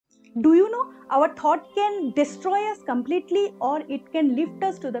Do you know our thought can destroy us completely or it can lift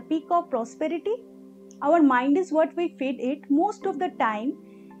us to the peak of prosperity? Our mind is what we feed it. Most of the time,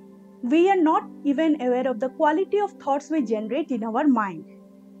 we are not even aware of the quality of thoughts we generate in our mind.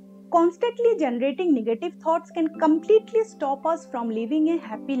 Constantly generating negative thoughts can completely stop us from living a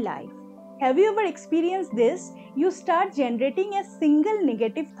happy life. Have you ever experienced this? You start generating a single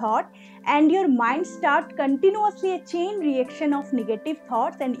negative thought and your mind starts continuously a chain reaction of negative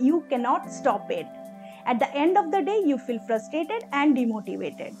thoughts and you cannot stop it. At the end of the day, you feel frustrated and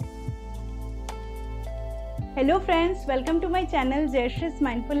demotivated. Hello friends, welcome to my channel Jayashree's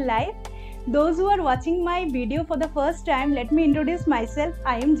Mindful Life. Those who are watching my video for the first time, let me introduce myself.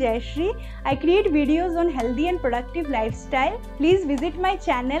 I am Jayashree. I create videos on healthy and productive lifestyle. Please visit my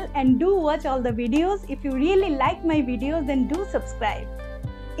channel and do watch all the videos. If you really like my videos, then do subscribe.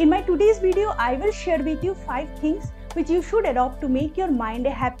 In my today's video, I will share with you 5 things which you should adopt to make your mind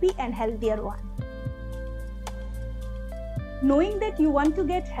a happy and healthier one. Knowing that you want to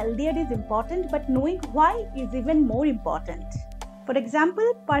get healthier is important, but knowing why is even more important. For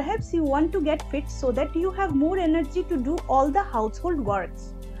example, perhaps you want to get fit so that you have more energy to do all the household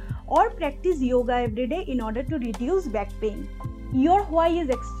works, or practice yoga every day in order to reduce back pain. Your why is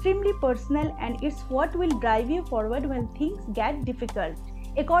extremely personal and it's what will drive you forward when things get difficult.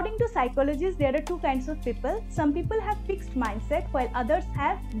 According to psychologists, there are 2 kinds of people. Some people have fixed mindset while others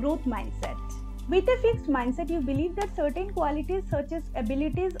have growth mindset. With a fixed mindset, you believe that certain qualities such as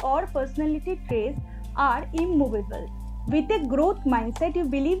abilities or personality traits are immovable. With a growth mindset, you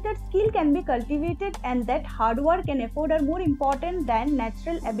believe that skill can be cultivated and that hard work and effort are more important than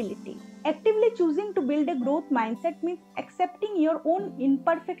natural ability. Actively choosing to build a growth mindset means accepting your own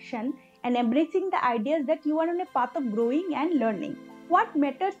imperfection and embracing the ideas that you are on a path of growing and learning. What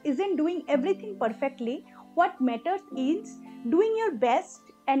matters isn't doing everything perfectly. What matters is doing your best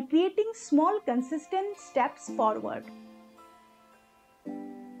and creating small, consistent steps forward.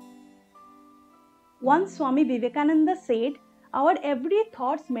 Once Swami Vivekananda said, "Our every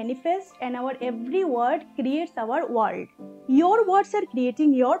thoughts manifest and our every word creates our world." Your words are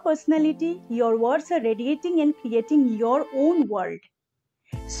creating your personality, your words are radiating and creating your own world.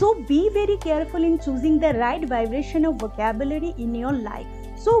 So be very careful in choosing the right vibration of vocabulary in your life.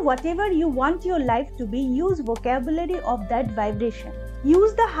 So whatever you want your life to be, use vocabulary of that vibration.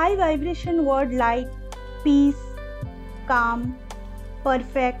 Use the high vibration word like peace, calm,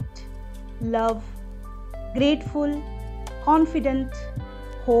 perfect, love, grateful, confident,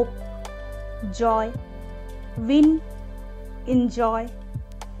 hope, joy, win, enjoy,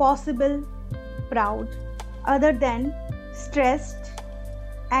 possible, proud, other than, stressed,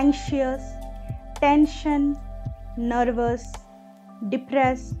 anxious, tension, nervous,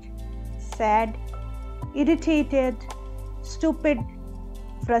 depressed, sad, irritated, stupid,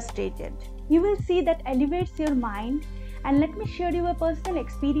 frustrated. You will see that elevates your mind. And let me share you a personal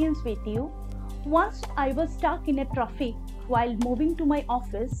experience with you. Once I was stuck in a traffic while moving to my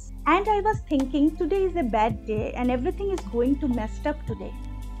office and I was thinking today is a bad day and everything is going to messed up today.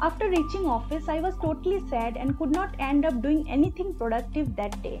 After reaching office, I was totally sad and could not end up doing anything productive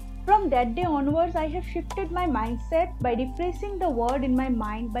that day. From that day onwards, I have shifted my mindset by rephrasing the word in my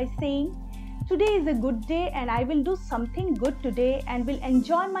mind by saying, today is a good day and I will do something good today and will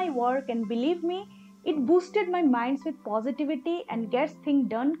enjoy my work, and believe me, it boosted my minds with positivity and gets things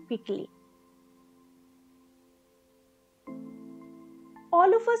done quickly.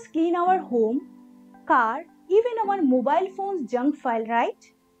 All of us clean our home, car, even our mobile phone's junk file,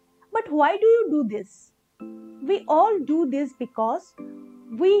 right? But why do you do this? We all do this because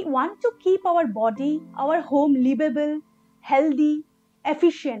we want to keep our body, our home livable, healthy,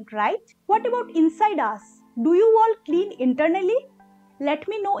 efficient, right? What about inside us? Do you all clean internally? Let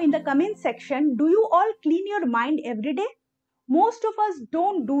me know in the comment section, do you all clean your mind every day? Most of us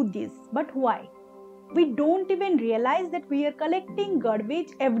don't do this, but why? We don't even realize that we are collecting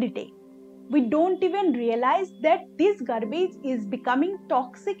garbage every day. We don't even realize that this garbage is becoming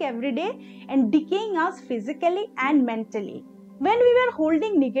toxic every day and decaying us physically and mentally. When we were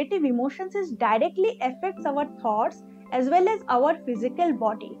holding negative emotions, it directly affects our thoughts as well as our physical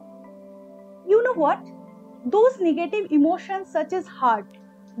body. You know what? Those negative emotions such as hurt,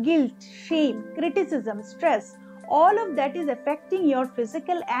 guilt, shame, criticism, stress, all of that is affecting your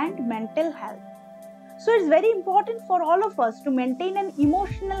physical and mental health. So it's very important for all of us to maintain an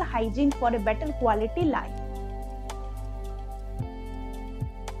emotional hygiene for a better quality life.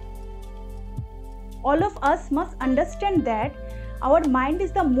 All of us must understand that our mind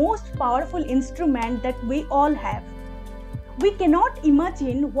is the most powerful instrument that we all have. We cannot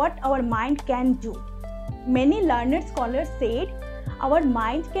imagine what our mind can do. Many learned scholars said, our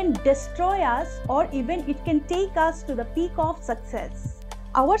mind can destroy us, or even it can take us to the peak of success.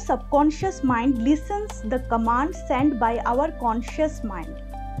 Our subconscious mind listens the command sent by our conscious mind.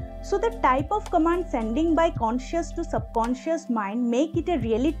 So the type of command sending by conscious to subconscious mind make it a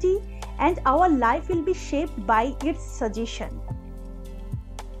reality, and our life will be shaped by its suggestion.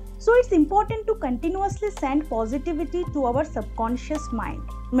 So it's important to continuously send positivity to our subconscious mind.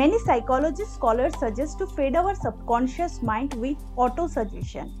 Many psychology scholars suggest to feed our subconscious mind with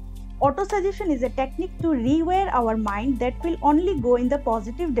auto-suggestion. Auto-suggestion is a technique to rewire our mind that will only go in the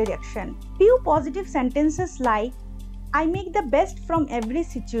positive direction. Few positive sentences like, I make the best from every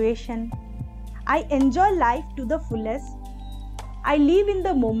situation, I enjoy life to the fullest, I live in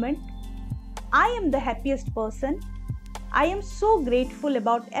the moment, I am the happiest person, I am so grateful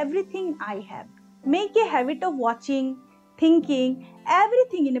about everything I have. Make a habit of watching, thinking,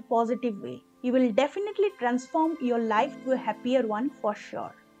 everything in a positive way. You will definitely transform your life to a happier one for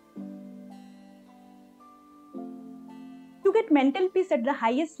sure. To get mental peace at the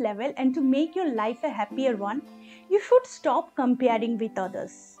highest level and to make your life a happier one, you should stop comparing with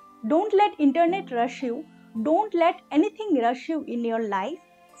others. Don't let internet rush you. Don't let anything rush you in your life.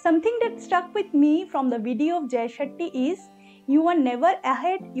 Something that stuck with me from the video of Jay Shetty is, you are never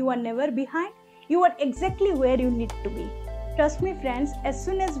ahead, you are never behind, you are exactly where you need to be. Trust me friends, as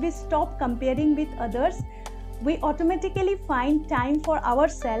soon as we stop comparing with others, we automatically find time for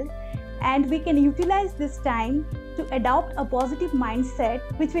ourselves, and we can utilize this time to adopt a positive mindset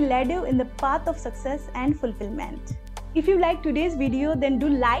which will lead you in the path of success and fulfillment. If you like today's video, then do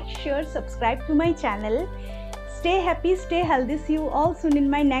like, share, subscribe to my channel. Stay happy, stay healthy. See you all soon in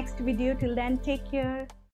my next video. Till then, take care.